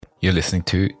You're listening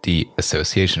to The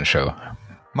Association Show.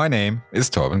 My name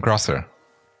is Torben Grosser.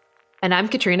 And I'm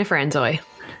Katrina Franzoy.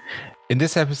 In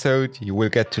this episode, you will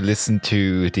get to listen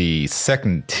to the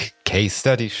second case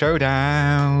study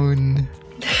showdown.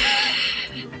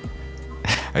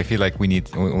 I feel like we need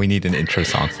an intro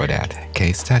song for that.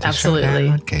 Case study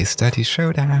showdown. Case study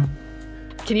showdown.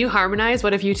 Can you harmonize?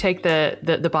 What if you take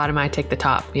the bottom, I take the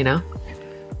top, you know?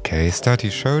 Case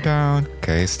study showdown.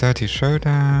 Case study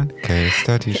showdown. Case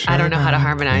study showdown. I don't know how to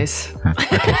harmonize.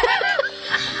 Okay.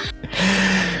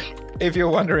 If you're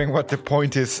wondering what the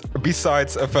point is,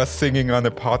 besides of us singing on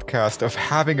a podcast, of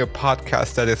having a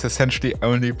podcast that is essentially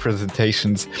only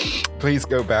presentations, please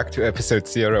go back to episode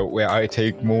 0, where I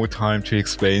take more time to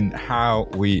explain how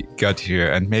we got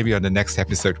here. And maybe on the next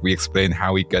episode, we explain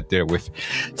how we got there with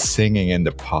singing in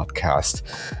the podcast.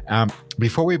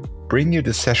 Before we bring you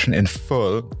the session in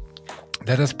full,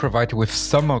 let us provide you with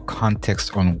some more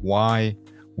context on why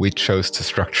we chose the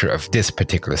structure of this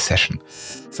particular session.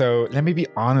 So let me be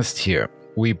honest here.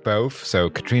 We both, so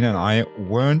Katrina and I,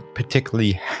 weren't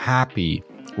particularly happy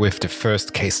with the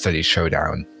first case study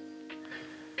showdown.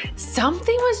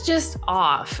 Something was just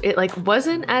off. It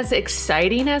wasn't as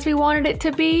exciting as we wanted it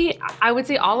to be. I would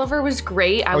say Oliver was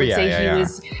great. I would say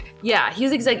he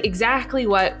was exactly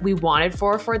what we wanted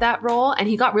for that role. And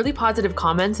he got really positive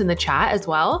comments in the chat as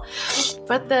well.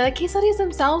 But the case studies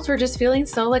themselves were just feeling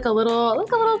so like a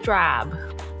little drab.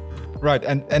 Right,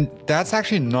 and that's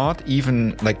actually not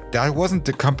even that wasn't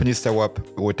the companies that were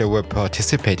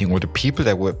participating or the people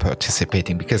that were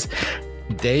participating, because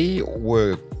they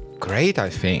were great, I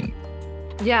think.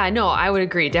 Yeah, no, I would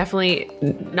agree. Definitely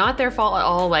not their fault at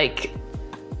all.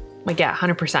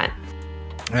 100%.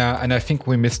 And I think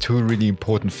we missed two really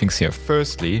important things here.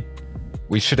 Firstly,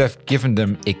 we should have given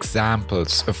them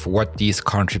examples of what these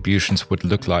contributions would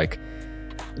look like.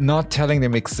 Not telling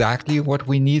them exactly what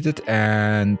we needed,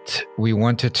 and we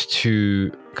wanted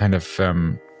to kind of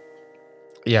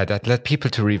that led people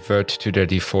to revert to their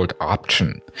default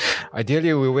option.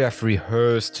 Ideally, we would have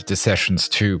rehearsed the sessions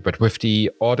too, but with the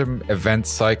autumn event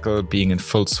cycle being in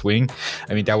full swing,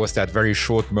 I mean, that was that very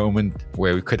short moment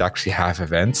where we could actually have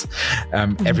events.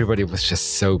 Everybody was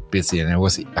just so busy, and it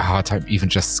was a hard time even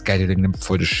just scheduling them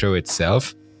for the show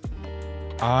itself.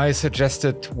 I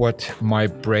suggested what my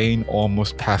brain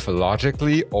almost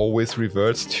pathologically always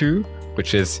reverts to,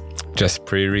 which is just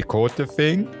pre-record the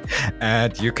thing.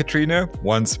 And you, Katrina,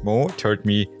 once more told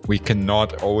me we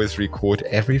cannot always record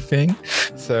everything.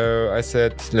 So I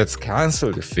said, let's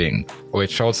cancel the thing,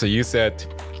 which also you said,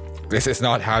 this is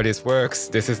not how this works.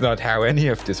 This is not how any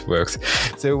of this works.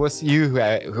 So it was you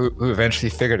who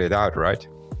eventually figured it out, right?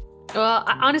 Well,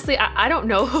 honestly, I don't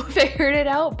know who figured it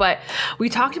out, but we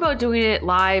talked about doing it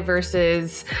live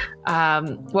versus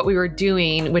what we were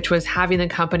doing, which was having the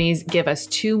companies give us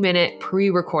 2-minute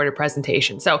pre-recorded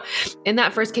presentation. So in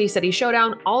that first case study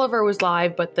showdown, Oliver was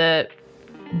live, but the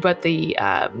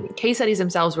case studies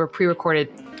themselves were pre-recorded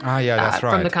that's right.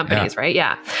 from the companies, right?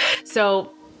 Yeah.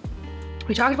 So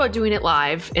we talked about doing it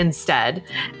live instead,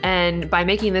 and by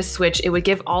making this switch, it would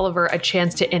give Oliver a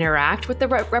chance to interact with the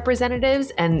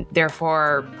representatives and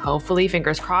therefore, hopefully,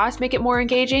 fingers crossed, make it more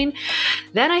engaging.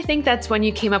 Then I think that's when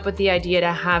you came up with the idea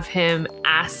to have him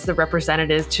ask the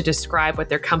representatives to describe what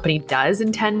their company does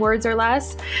in 10 words or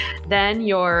less. Then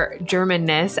your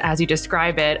Germanness, as you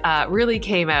describe it, really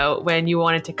came out when you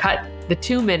wanted to cut the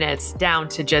 2 minutes down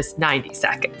to just 90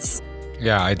 seconds.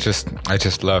 Yeah, I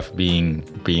just love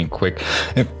being quick.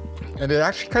 And it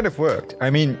actually kind of worked.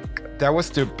 I mean, that was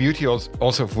the beauty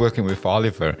also of working with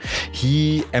Oliver.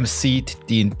 He emceed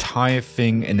the entire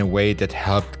thing in a way that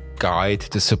helped guide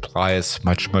the suppliers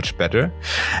much, much better.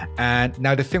 And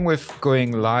now the thing with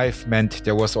going live meant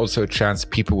there was also a chance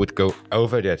people would go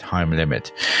over their time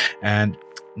limit. And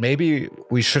maybe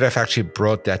we should have actually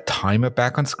brought that timer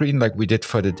back on screen like we did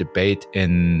for the debate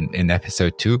in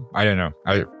episode 2. I don't know.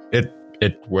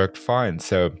 It worked fine.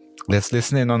 So let's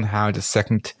listen in on how the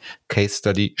second case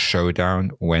study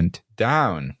showdown went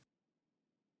down.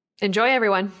 Enjoy,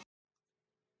 everyone.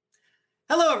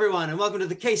 Hello, everyone, and welcome to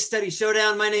the Case Study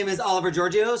Showdown. My name is Oliver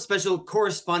Giorgio, special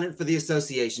correspondent for the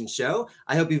Association Show.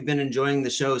 I hope you've been enjoying the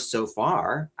show so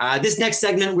far. This next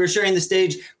segment, we're sharing the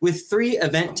stage with 3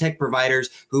 event tech providers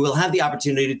who will have the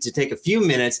opportunity to take a few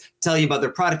minutes to tell you about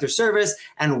their product or service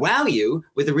and wow you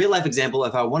with a real-life example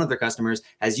of how one of their customers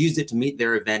has used it to meet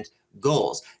their event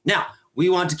goals. Now, we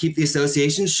want to keep the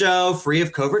association show free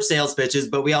of covert sales pitches,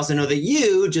 but we also know that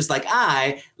you, just like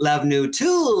I, love new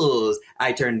tools.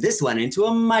 I turned this one into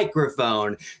a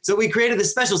microphone. So we created this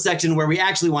special section where we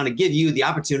actually want to give you the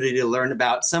opportunity to learn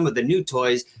about some of the new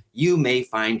toys you may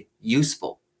find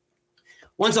useful.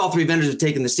 Once all three vendors have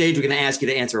taken the stage, we're going to ask you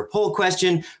to answer a poll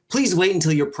question. Please wait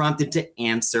until you're prompted to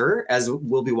answer, as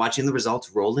we'll be watching the results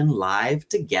roll in live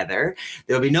together.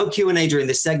 There will be no Q&A during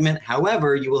this segment.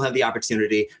 However, you will have the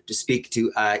opportunity to speak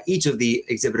to each of the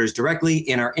exhibitors directly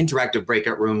in our interactive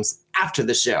breakout rooms after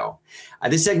the show.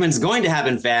 This segment is going to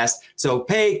happen fast, so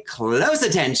pay close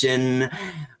attention.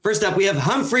 First up, we have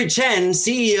Humphrey Chen,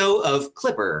 CEO of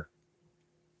Clipper.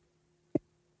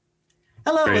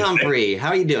 Hello, Great. Humphrey. How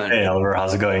are you doing? Hey, Oliver.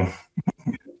 How's it going?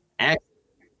 Good.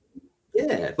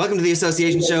 Welcome to the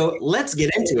Association Show. Let's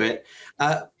get into it.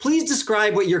 Please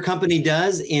describe what your company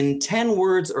does in 10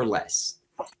 words or less.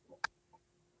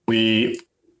 For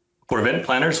event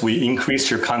planners, we increase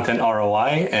your content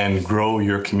ROI and grow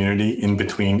your community in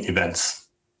between events.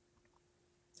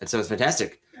 That sounds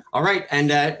fantastic. All right.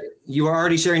 And you are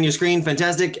already sharing your screen.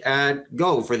 Fantastic.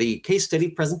 Go for the case study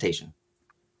presentation.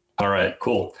 All right,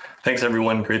 cool. Thanks,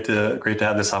 everyone. Great to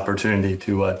have this opportunity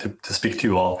to speak to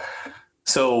you all.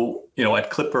 So, at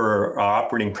Clipper, our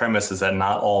operating premise is that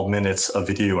not all minutes of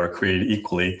video are created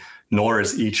equally, nor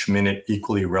is each minute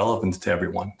equally relevant to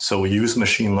everyone. So we use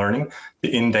machine learning to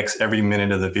index every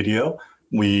minute of the video.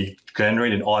 We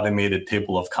generate an automated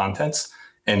table of contents.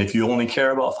 And if you only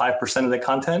care about 5% of the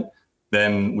content,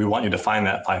 then we want you to find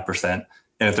that 5%.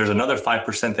 And if there's another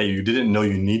 5% that you didn't know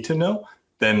you need to know,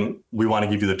 then we want to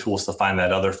give you the tools to find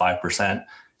that other 5%.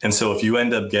 And so if you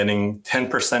end up getting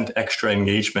 10% extra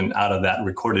engagement out of that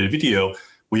recorded video,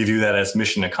 we view that as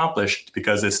mission accomplished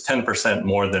because it's 10%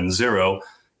 more than zero.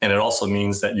 And it also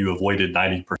means that you avoided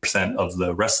 90% of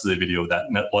the rest of the video that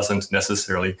wasn't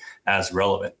necessarily as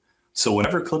relevant. So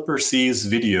whenever Clipper sees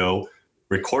video,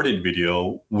 recorded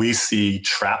video, we see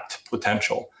trapped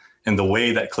potential. And the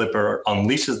way that Clipper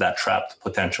unleashes that trapped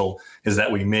potential is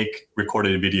that we make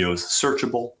recorded videos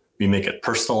searchable, we make it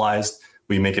personalized,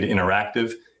 we make it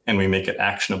interactive, and we make it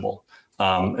actionable.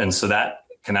 And so that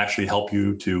can actually help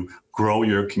you to grow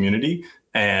your community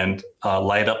and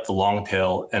light up the long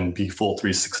tail and be full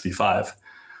 365.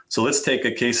 So let's take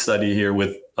a case study here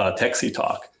with Texi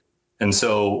Talk. And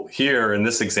so here in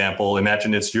this example,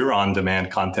 imagine it's your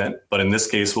on-demand content. But in this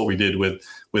case, what we did with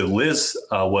Liz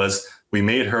was we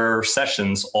made her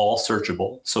sessions all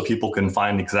searchable so people can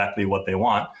find exactly what they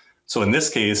want. So in this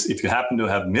case, if you happen to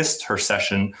have missed her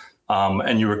session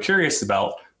and you were curious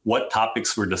about what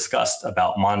topics were discussed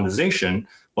about monetization,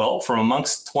 well, from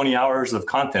amongst 20 hours of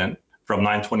content from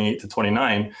 9/28 to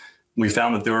 29, we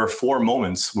found that there were 4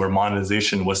 moments where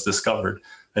monetization was discovered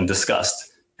and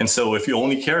discussed. And so if you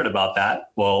only cared about that,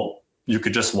 well, you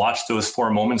could just watch those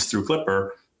 4 moments through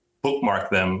Clipper, bookmark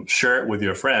them, share it with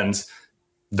your friends,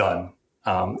 done.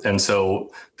 And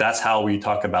so that's how we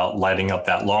talk about lighting up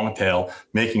that long tail,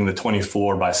 making the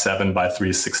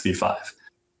 24/7/365.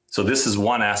 So this is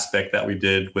one aspect that we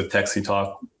did with Texi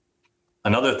Talk.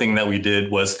 Another thing that we did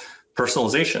was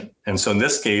personalization. And so in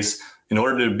this case, in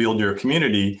order to build your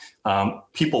community,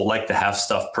 people like to have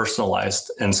stuff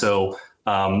personalized. And so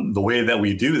the way that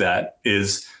we do that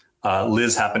is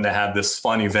Liz happened to have this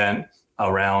fun event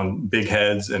around big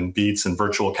heads and beats and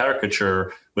virtual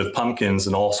caricature with pumpkins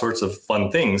and all sorts of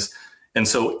fun things. And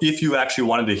so if you actually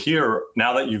wanted to hear,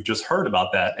 now that you've just heard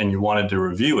about that and you wanted to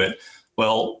review it,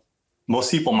 well, most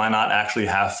people might not actually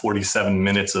have 47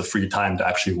 minutes of free time to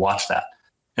actually watch that.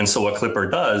 And so what Clipper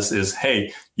does is,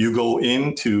 hey, you go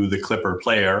into the Clipper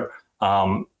player,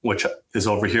 which is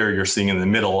over here, you're seeing in the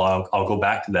middle. I'll go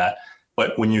back to that.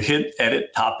 But when you hit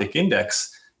edit topic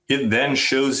index, it then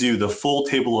shows you the full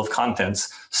table of contents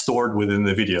stored within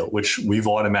the video, which we've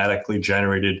automatically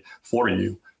generated for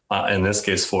you, in this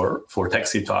case for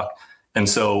Texi Talk. And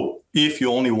so if you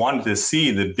only wanted to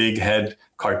see the big head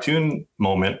cartoon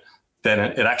moment, then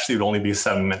it actually would only be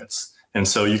 7 minutes. And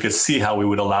so you could see how we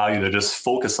would allow you to just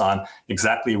focus on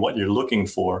exactly what you're looking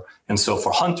for. And so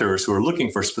for hunters who are looking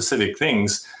for specific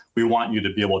things, we want you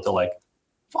to be able to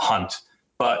hunt.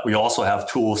 But we also have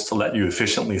tools to let you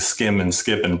efficiently skim and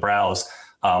skip and browse.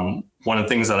 One of the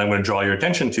things that I'm going to draw your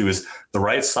attention to is the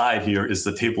right side here is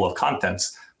the table of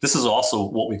contents. This is also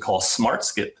what we call smart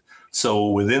skip. So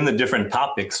within the different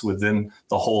topics within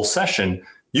the whole session,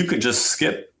 you could just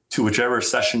skip to whichever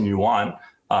session you want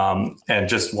and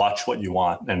just watch what you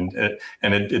want. And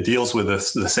it deals with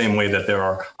the same way that there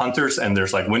are hunters and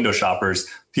there's window shoppers.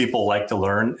 People like to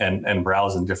learn and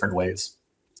browse in different ways.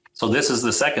 So this is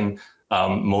the second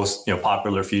most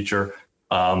popular feature.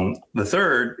 The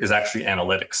third is actually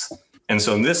analytics. And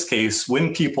so in this case,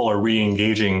 when people are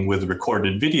re-engaging with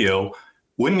recorded video,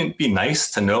 wouldn't it be nice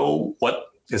to know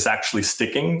what is actually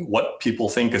sticking, what people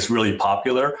think is really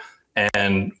popular,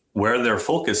 and where their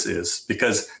focus is?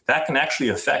 Because that can actually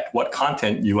affect what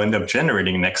content you end up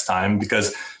generating next time,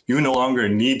 because you no longer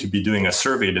need to be doing a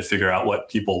survey to figure out what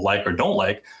people like or don't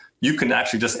like. You can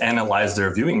actually just analyze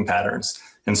their viewing patterns.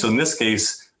 And so in this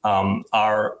case,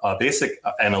 our basic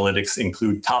analytics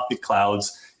include topic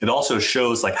clouds. It also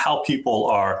shows like how people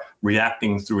are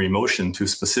reacting through emotion to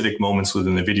specific moments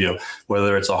within the video,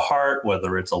 whether it's a heart,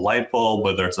 whether it's a light bulb,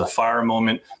 whether it's a fire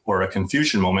moment or a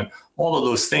confusion moment. All of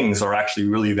those things are actually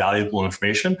really valuable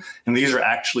information. And these are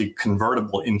actually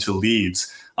convertible into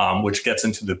leads, which gets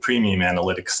into the premium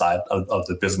analytics side of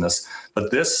the business. But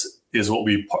this is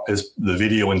is the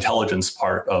video intelligence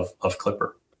part of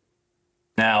Clipper.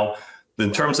 Now,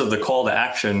 in terms of the call to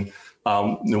action,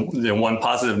 the one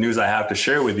positive news I have to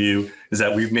share with you is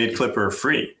that we've made Clipper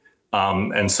free.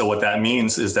 And so what that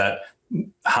means is that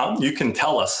how you can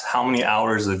tell us how many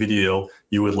hours of video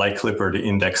you would like Clipper to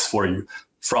index for you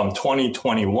from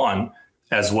 2021,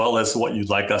 as well as what you'd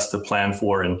like us to plan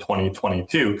for in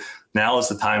 2022. Now is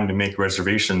the time to make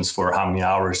reservations for how many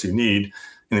hours you need.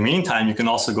 In the meantime, you can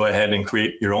also go ahead and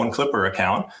create your own Clipper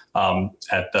account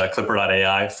at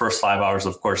clipper.ai. First 5 hours,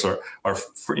 of course, are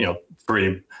free,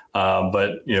 free.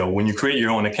 But when you create your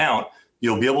own account,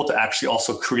 you'll be able to actually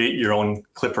also create your own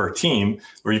Clipper team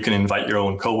where you can invite your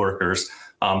own coworkers.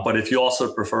 But if you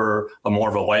also prefer more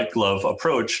of a white glove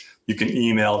approach, you can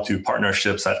email to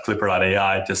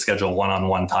partnerships@clipper.ai to schedule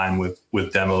one-on-one time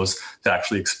with demos to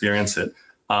actually experience it.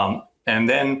 And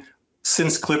then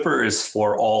since Clipper is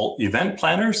for all event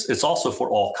planners, it's also for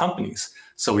all companies.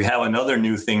 So we have another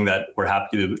new thing that we're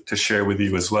happy to share with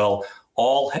you as well.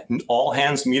 All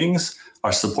hands meetings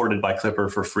are supported by Clipper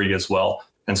for free as well.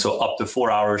 And so up to 4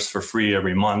 hours for free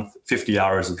every month, 50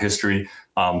 hours of history.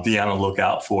 Be on the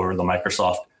lookout for the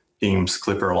Microsoft Teams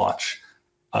Clipper launch.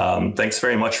 Thanks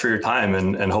very much for your time.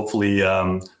 And hopefully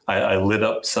I lit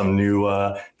up some new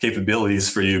capabilities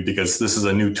for you, because this is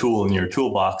a new tool in your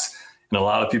toolbox. And a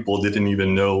lot of people didn't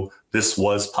even know this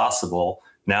was possible.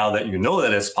 Now that you know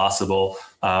that it's possible,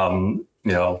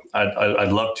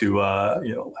 I'd love to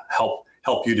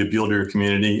help you to build your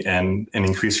community and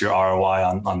increase your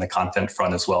ROI on the content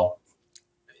front as well.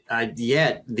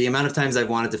 The amount of times I've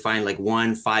wanted to find like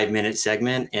 1 5-minute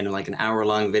segment in like an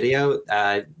hour-long video,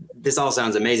 this all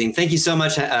sounds amazing. Thank you so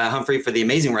much, Humphrey, for the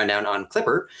amazing rundown on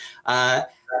Clipper.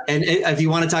 And if you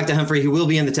want to talk to Humphrey, he will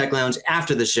be in the Tech Lounge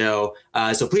after the show.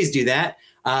 So please do that.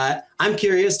 I'm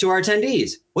curious to our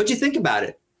attendees. What'd you think about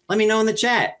it? Let me know in the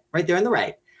chat right there on the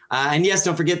right. And yes,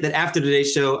 don't forget that after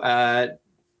today's show,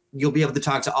 you'll be able to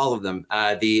talk to all of them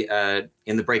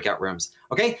in the breakout rooms.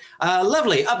 Okay,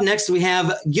 lovely. Up next, we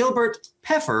have Gilbert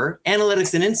Peffer,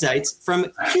 Analytics and Insights from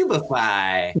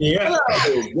Cubify. Yeah.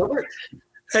 Hello, Gilbert.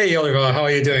 Hey, Oliver. How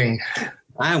are you doing?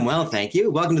 I'm well, thank you.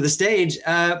 Welcome to the stage.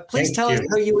 Please tell us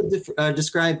how you would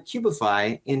describe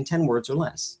Cubify in 10 words or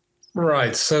less.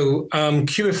 Right. So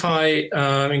Cubify,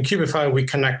 in Cubify, we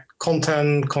connect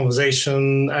content,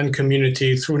 conversation, and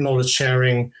community through knowledge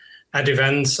sharing at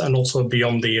events and also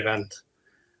beyond the event.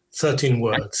 13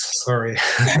 words, sorry.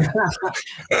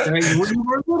 One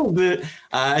more little bit.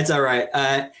 It's all right.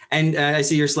 And I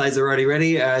see your slides are already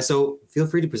ready. So feel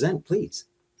free to present, please.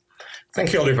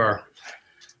 Thank you, Oliver.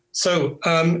 So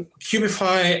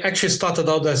Cubify actually started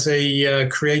out as a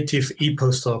creative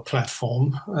e-poster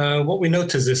platform. What we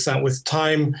noticed is that with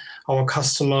time, our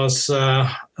customers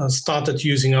started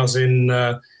using us in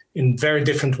very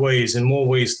different ways, in more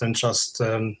ways than just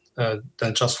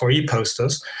for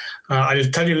e-posters. I'll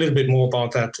tell you a little bit more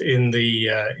about that in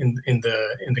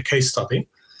the case study.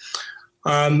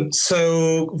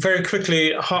 So very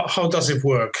quickly, how does it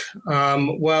work?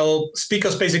 Well,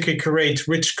 speakers basically create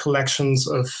rich collections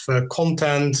of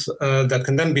content that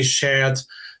can then be shared,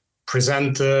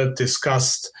 presented,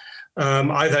 discussed,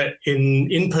 either in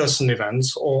in-person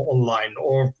events or online,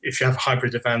 or if you have a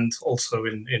hybrid event, also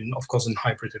in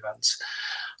hybrid events.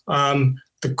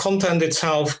 The content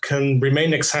itself can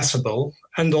remain accessible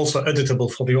and also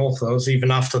editable for the authors even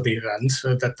after the event.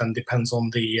 That then depends on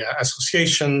the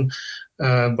association,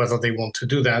 whether they want to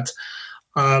do that.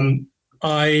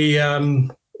 I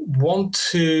want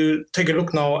to take a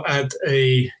look now at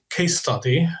a case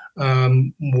study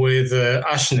with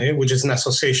ASHNE, which is an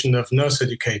association of nurse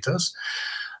educators,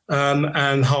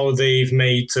 and how they've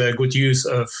made good use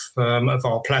of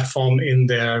our platform in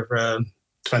their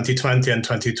 2020 and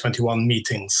 2021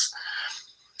 meetings.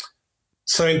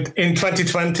 So in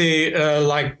 2020,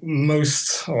 like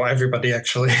most, or everybody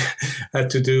actually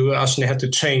ASHNE had to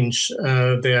change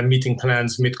their meeting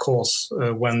plans mid-course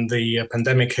when the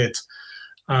pandemic hit.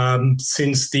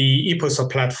 Since the ePoster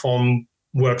platform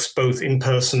works both in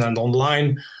person and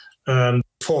online,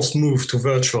 forced move to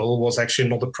virtual was actually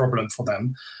not a problem for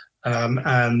them.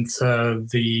 and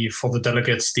for the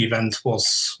delegates, the event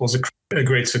was a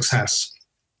great success.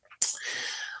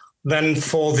 Then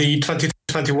for the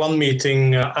 2021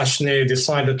 meeting, Ashney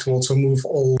decided to also move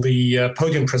all the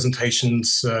podium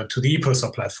presentations to the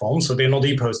ePoster platform. So they're not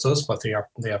ePosters, but they are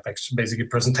basically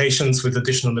presentations with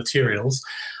additional materials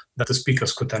that the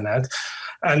speakers could then add,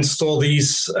 and store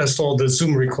the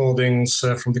Zoom recordings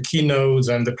from the keynotes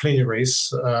and the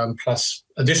plenaries, plus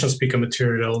additional speaker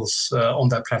materials on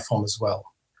that platform as well.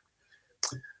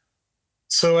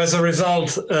 So as a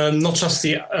result, not just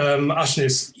the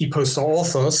Ashney's ePoster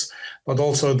authors, but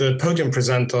also the podium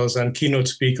presenters and keynote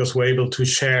speakers were able to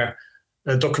share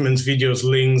documents, videos,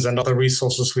 links, and other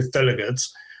resources with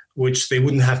delegates, which they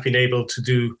wouldn't have been able to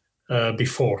do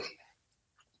before.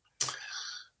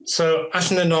 So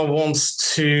Ashney now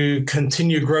wants to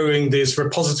continue growing this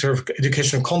repository of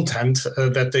educational content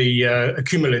that they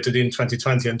accumulated in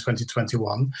 2020 and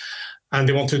 2021. And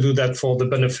they want to do that for the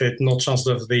benefit not just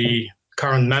of the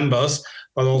current members,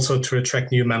 but also to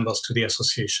attract new members to the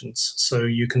associations. So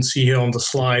you can see here on the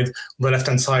slide, on the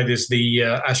left-hand side is the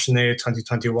Ashney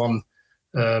 2021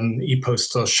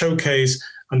 ePoster showcase,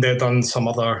 and they've done some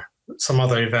other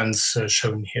events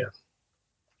shown here.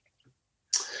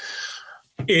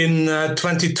 In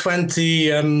 2020,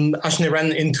 Ashney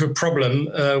ran into a problem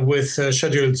with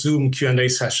scheduled Zoom Q&A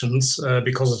sessions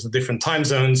because of the different time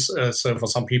zones. So for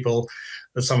some people,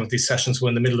 some of these sessions were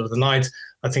in the middle of the night.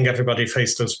 I think everybody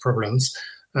faced those problems.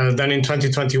 Then in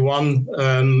 2021,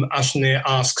 Ashney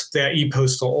asked their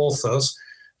ePoster authors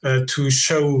to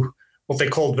show what they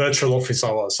called virtual office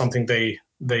hours, something they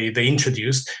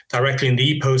introduced directly in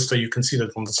the ePoster. You can see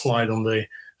that on the slide on the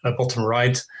bottom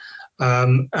right.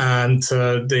 And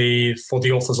for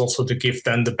the authors also to give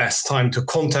them the best time to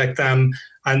contact them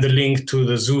and the link to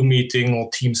the Zoom meeting or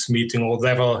Teams meeting or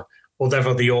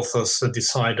whatever the authors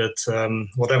decided,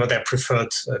 whatever their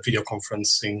preferred video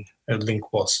conferencing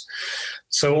link was.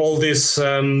 So all this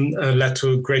led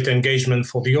to great engagement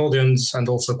for the audience and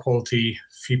also quality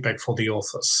feedback for the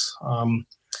authors.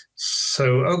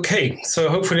 So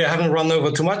hopefully I haven't run over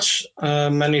too much.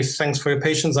 Many thanks for your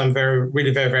patience. I'm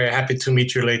really very happy to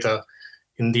meet you later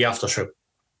in the after show.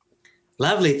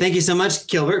 Lovely. Thank you so much,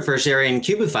 Gilbert, for sharing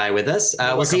Cubify with us.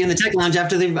 We'll see you in the Tech Lounge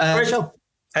after the show.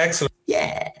 Excellent.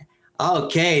 Yeah.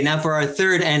 Okay, now for our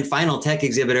third and final tech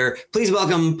exhibitor, please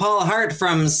welcome Paul Hart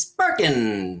from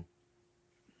Sparkin.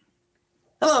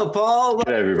 Hello, Paul.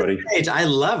 Hey, everybody. I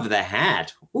love the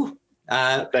hat.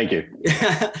 Thank you.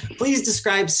 Please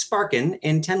describe Sparkin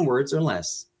in 10 words or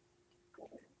less.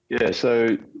 Yeah,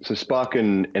 so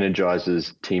Sparkin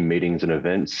energizes team meetings and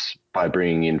events by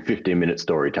bringing in 15-minute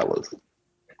storytellers.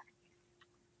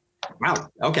 Wow.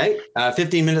 Okay.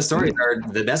 15-minute stories are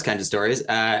the best kind of stories,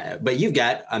 but you've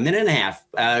got a minute and a half.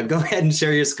 Go ahead and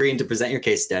share your screen to present your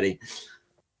case study.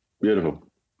 Beautiful.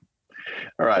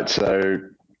 All right. So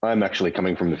I'm actually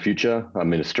coming from the future.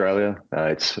 I'm in Australia.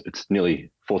 It's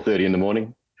nearly 4:30 in the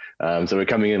morning. So we're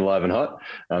coming in live and hot.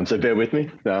 So bear with me.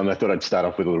 I thought I'd start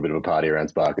off with a little bit of a party around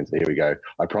Sparkin. So here we go.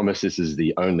 I promise this is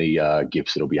the only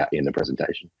GIFs that'll be in the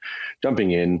presentation.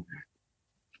 Jumping in.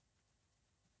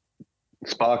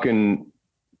 Sparkin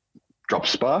drops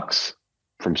sparks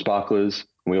from sparklers.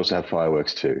 And we also have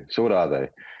fireworks too. So what are they?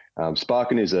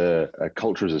 Sparkin is a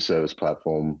culture as a service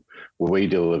platform where we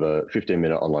deliver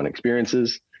 15-minute online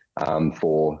experiences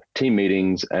for team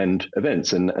meetings and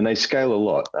events, and they scale a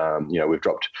lot. We've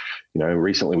dropped,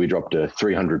 recently we dropped a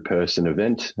 300-person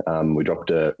event. We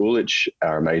dropped Ulic,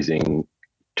 our amazing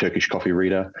Turkish coffee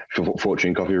reader,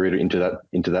 fortune coffee reader,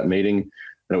 into that meeting,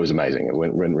 and it was amazing. It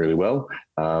went really well.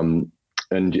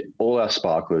 And all our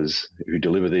sparklers who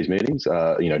deliver these meetings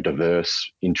are,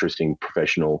 diverse, interesting,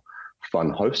 professional, fun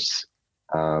hosts.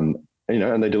 And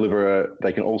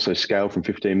they can also scale from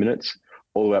 15 minutes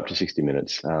all the way up to 60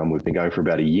 minutes. We've been going for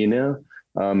about a year now.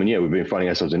 We've been finding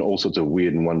ourselves in all sorts of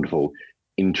weird and wonderful,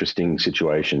 interesting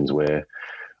situations where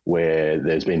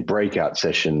there's been breakout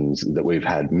sessions that we've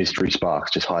had mystery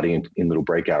sparks just hiding in little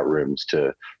breakout rooms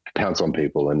to pounce on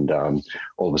people and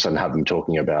all of a sudden have them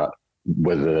talking about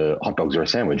whether hot dogs are a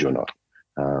sandwich or not.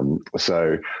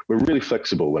 So we're really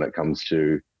flexible when it comes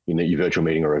to your virtual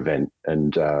meeting or event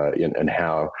and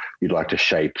how you'd like to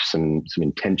shape some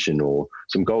intention or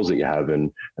some goals that you have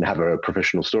and have a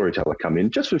professional storyteller come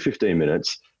in just for 15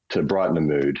 minutes to brighten the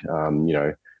mood,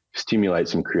 stimulate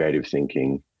some creative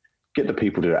thinking, get the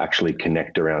people to actually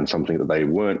connect around something that they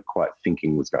weren't quite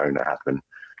thinking was going to happen.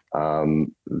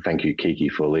 Thank you, Kiki,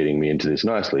 for leading me into this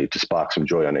nicely to spark some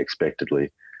joy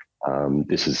unexpectedly.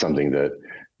 This is something that,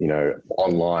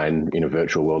 online in a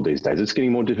virtual world these days, it's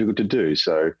getting more difficult to do.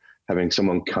 So having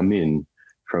someone come in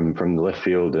from the left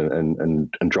field and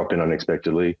drop in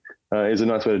unexpectedly is a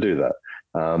nice way to do that.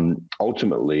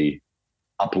 Ultimately,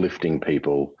 uplifting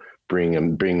people,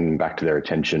 bringing them back to their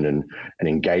attention and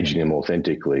engaging them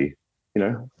authentically,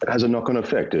 it has a knock-on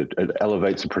effect. It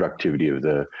elevates the productivity of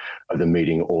the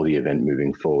meeting or the event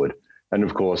moving forward. And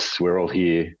of course, we're all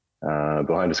here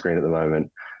behind a screen at the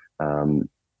moment.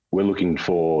 We're looking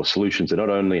for solutions that not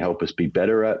only help us be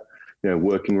better at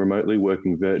working remotely,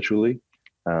 working virtually,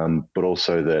 but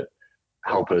also that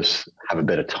help us have a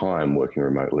better time working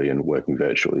remotely and working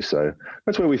virtually. So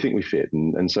that's where we think we fit.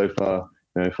 And so far,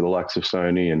 for the likes of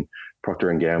Sony and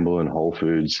Procter & Gamble and Whole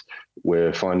Foods,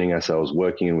 we're finding ourselves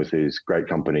working in with these great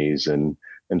companies and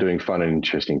doing fun and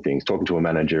interesting things, talking to a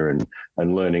manager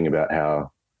and learning about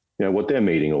how, what their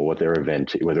meeting or what their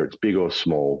event, whether it's big or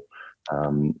small,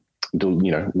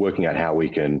 working out how we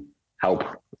can help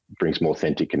bring some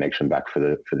authentic connection back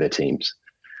for their teams.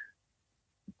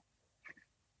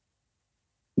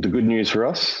 The good news for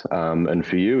us and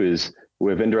for you is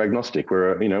we're vendor agnostic.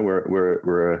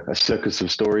 We're a circus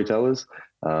of storytellers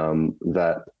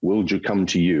that will come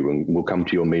to you and will come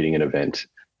to your meeting and event.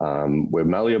 We're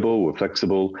malleable, we're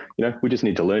flexible. We just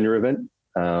need to learn your event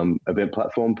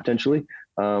platform potentially,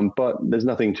 but there's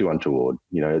nothing too untoward.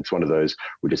 It's one of those,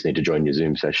 we just need to join your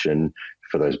Zoom session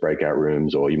for those breakout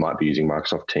rooms, or you might be using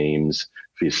Microsoft Teams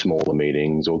for your smaller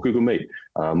meetings, or Google Meet,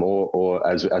 or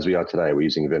as we are today, we're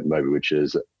using EventMobi, which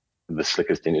is the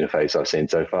slickest interface I've seen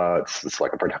so far. It's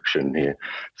like a production here.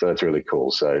 So that's really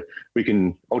cool. So we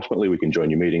can join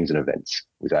your meetings and events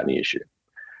without any issue.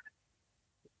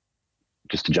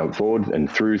 Just to jump forward and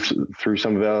through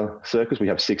some of our circles, we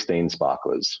have 16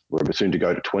 sparklers. We're soon to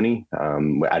go to 20.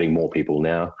 We're adding more people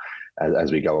now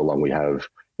as we go along. We have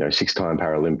 6-time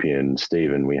Paralympian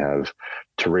Stephen. We have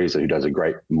Teresa, who does a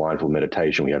great mindful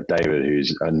meditation. We have David,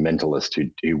 who's a mentalist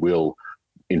who will,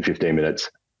 in 15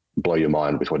 minutes, blow your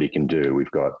mind with what he can do.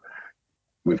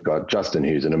 We've got Justin,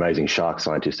 who's an amazing shark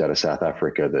scientist out of South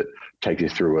Africa that takes you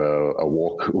through a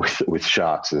walk with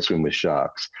sharks, a swim with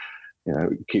sharks.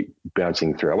 Keep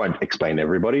bouncing through. I won't explain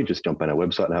everybody, just jump on our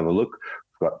website and have a look.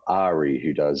 We've got Ari,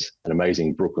 who does an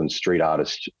amazing Brooklyn street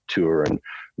artist tour, and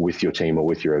with your team or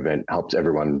with your event, helps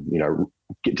everyone,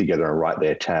 get together and write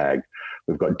their tag.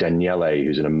 We've got Daniele,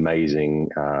 who's an amazing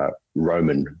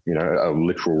Roman, a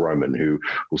literal Roman, who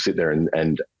will sit there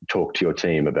and talk to your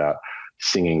team about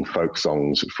singing folk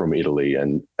songs from Italy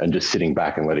and just sitting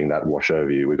back and letting that wash over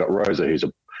you. We've got Rosa, who's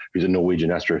a Norwegian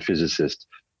astrophysicist,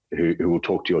 who will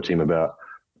talk to your team about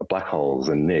black holes,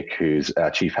 and Nick, who's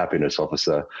our chief happiness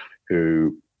officer,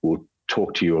 who will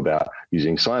talk to you about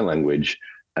using sign language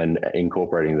and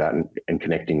incorporating that and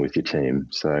connecting with your team.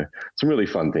 So some really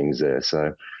fun things there.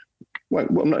 So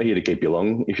I'm not here to keep you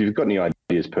long. If you've got any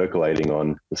ideas percolating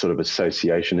on the sort of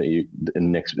association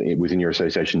that within your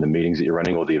association, the meetings that you're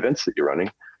running or the events that you're running,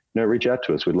 reach out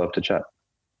to us. We'd love to chat.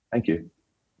 Thank you.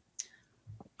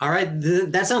 All right.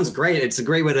 That sounds great. It's a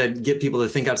great way to get people to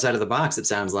think outside of the box, it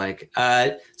sounds like.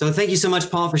 So thank you so much,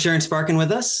 Paul, for sharing Sparkin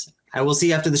with us. I will see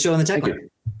you after the show in the tech lab.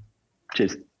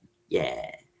 Cheers.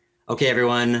 Yeah. Okay,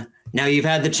 everyone. Now you've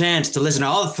had the chance to listen to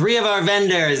all 3 of our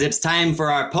vendors. It's time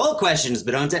for our poll questions,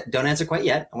 but don't answer quite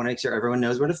yet. I want to make sure everyone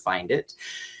knows where to find it.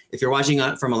 If you're watching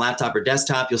from a laptop or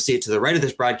desktop, you'll see it to the right of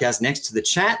this broadcast next to the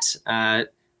chat.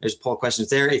 There's poll questions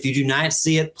there. If you do not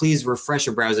see it, please refresh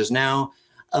your browsers now.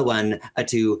 A 1, a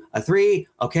 2, a 3.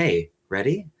 Okay,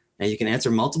 ready? Now you can answer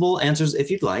multiple answers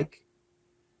if you'd like.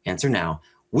 Answer now.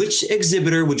 Which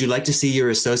exhibitor would you like to see your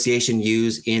association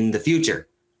use in the future?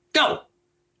 Go!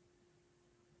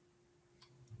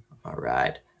 All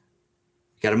right.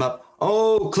 Got them up.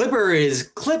 Oh, Clipper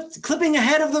is clipping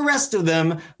ahead of the rest of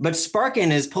them, but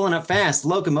Sparkin is pulling up fast,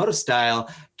 locomotive style.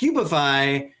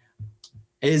 Cubify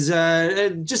is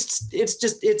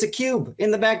it's a cube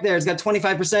in the back there. It's got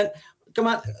 25%. Come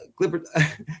on,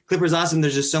 Clipper's awesome.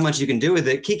 There's just so much you can do with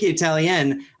it. Kiki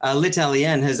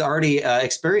L'Italien has already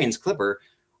experienced Clipper.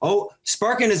 Oh,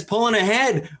 Sparkin is pulling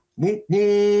ahead. Could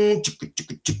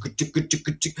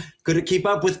it keep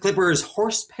up with Clipper's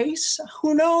horse pace?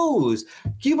 Who knows?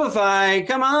 Cubify,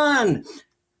 come on.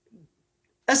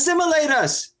 Assimilate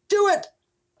us. Do it.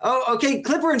 Oh, okay.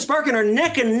 Clipper and Sparkin are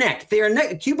neck and neck. They are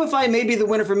Cubify may be the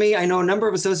winner for me. I know a number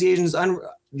of associations,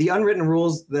 the unwritten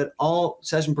rules that all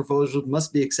session proposals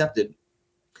must be accepted.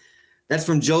 That's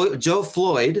from Joe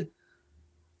Floyd.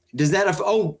 Does that?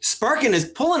 Sparkin is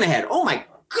pulling ahead. Oh my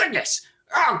goodness.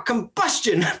 Oh,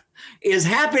 combustion is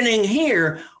happening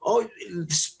here. Oh,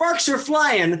 sparks are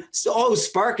flying.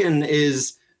 Sparkin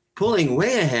is pulling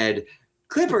way ahead.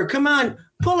 Clipper, come on.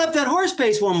 Pull up that horse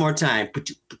pace one more time.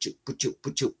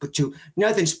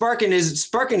 Nothing. Sparkin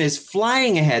is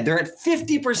flying ahead. They're at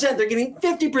 50%. They're getting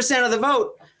 50% of the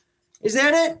vote. Is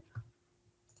that it?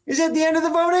 Is that the end of the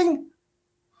voting?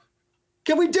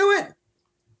 Can we do it?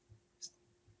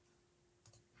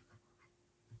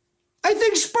 I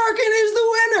think Sparkin is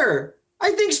the winner.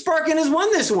 I think Sparkin has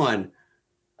won this one.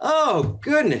 Oh,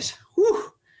 goodness.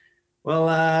 Whew.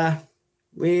 Well,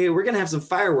 we're going to have some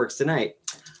fireworks tonight.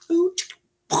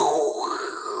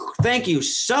 Thank you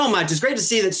so much. It's great to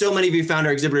see that so many of you found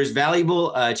our exhibitors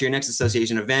valuable to your next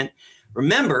association event.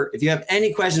 Remember, if you have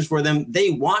any questions for them,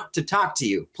 they want to talk to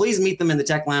you. Please meet them in the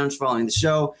tech lounge following the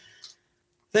show.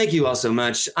 Thank you all so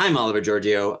much. I'm Oliver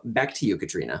Giorgio. Back to you,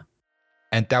 Katrina.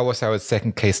 And that was our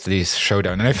second case study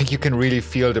showdown. And I think you can really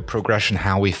feel the progression,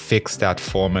 how we fixed that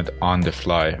format on the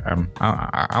fly.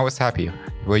 I was happy.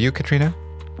 Were you, Katrina?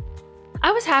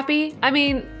 I was happy. I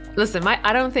mean, listen,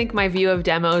 I don't think my view of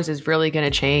demos is really going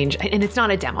to change. And it's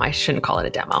not a demo. I shouldn't call it a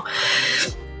demo.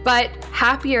 But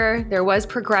happier, there was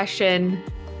progression.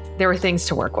 There were things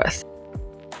to work with.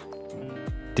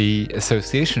 The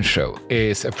Association Show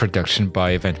is a production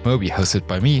by EventMobi, hosted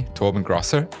by me, Torben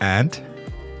Grosser, and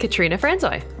Katrina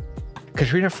Franzoy.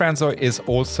 Katrina Franzoy is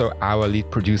also our lead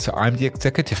producer. I'm the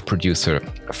executive producer.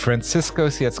 Francisco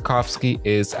Siatkowski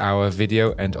is our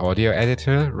video and audio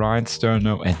editor. Ryan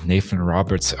Sterno and Nathan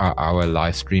Roberts are our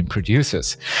live stream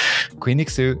producers. Queenie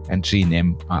Xu and Ji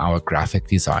Nim are our graphic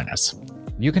designers.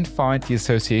 You can find the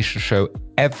Association Show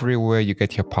everywhere you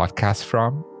get your podcasts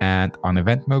from and on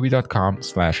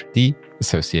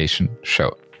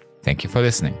eventmobi.com/theassociationshow. Thank you for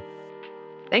listening.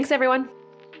 Thanks, everyone.